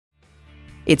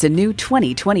It's a new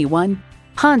 2021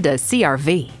 Honda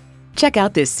CR-V. Check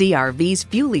out this CR-V's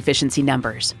fuel efficiency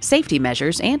numbers, safety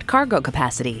measures, and cargo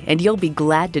capacity, and you'll be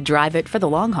glad to drive it for the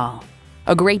long haul.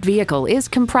 A great vehicle is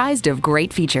comprised of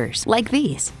great features like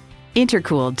these: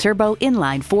 intercooled turbo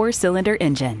inline 4-cylinder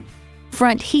engine,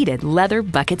 front heated leather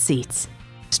bucket seats,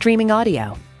 streaming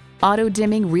audio,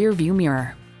 auto-dimming rear view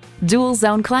mirror, dual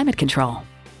zone climate control,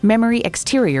 memory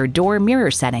exterior door mirror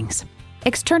settings,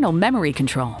 external memory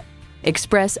control,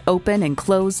 express open and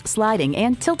close sliding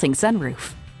and tilting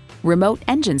sunroof, remote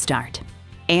engine start,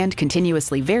 and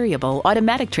continuously variable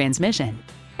automatic transmission.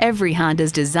 Every Honda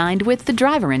is designed with the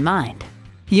driver in mind.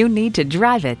 You need to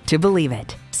drive it to believe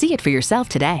it. See it for yourself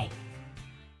today.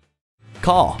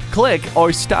 Call, click,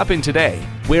 or stop in today.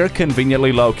 We're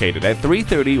conveniently located at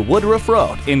 330 Woodruff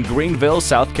Road in Greenville,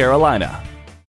 South Carolina.